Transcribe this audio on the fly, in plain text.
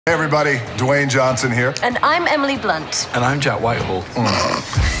Hey everybody, Dwayne Johnson here. And I'm Emily Blunt. And I'm Jack Whitehall.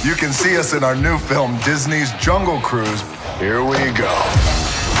 You can see us in our new film, Disney's Jungle Cruise. Here we go.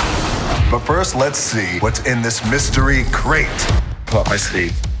 But first, let's see what's in this mystery crate. Pull up my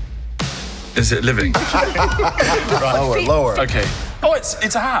sleeve. Is it living? Right. Lower. Okay. Oh, it's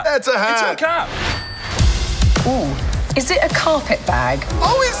a hat. It's a hat. It's a cap. Ooh. Is it a carpet bag?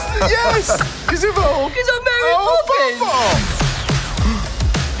 Oh, yes! Is it Vogue? Because I'm Mary Poppins.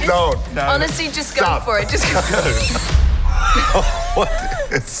 No. Honestly, just go Stop. for it. Just go. What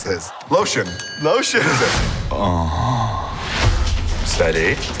is this? Lotion. Lotion.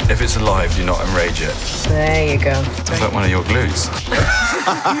 Steady. If it's alive, do not enrage it. There you go. It's like one of your glues.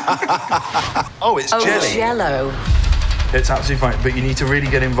 Oh, it's jelly. Jello. It's absolutely fine, but you need to really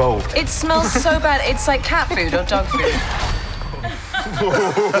get involved. It smells so bad. It's like cat food or dog food.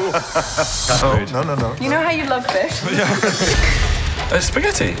 Oh, no. You know how you love fish?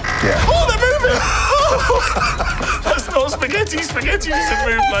 Spaghetti. Yeah. Oh, they're moving! That's not spaghetti. Spaghetti doesn't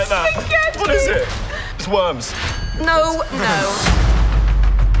move like that. Spaghetti. What is it? It's worms. No.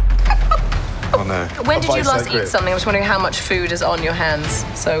 Oh, no. When did you last bicep grip. eat something? I was wondering how much food is on your hands.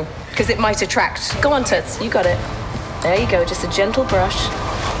 So, because it might attract. Go on, Toots. You got it. There you go. Just a gentle brush.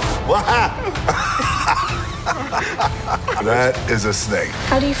 That is a snake.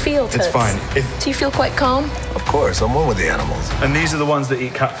 How do you feel, Toots? It's fine. Do you feel quite calm? Of course, I'm one with the animals. And these are the ones that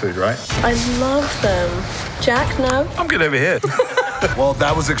eat cat food, right? I love them. Jack, no? I'm good over here. Well,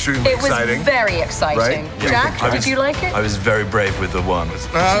 that was extremely It was exciting. very exciting. Right? Jack, did you like it? I was very brave with the one. Would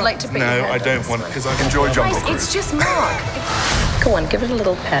you like to put your No, hand I on don't this want, one? because I Enjoy Jungle Guys, Cruise. it's just Mark. Go on, give it a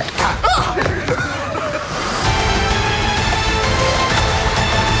little pet.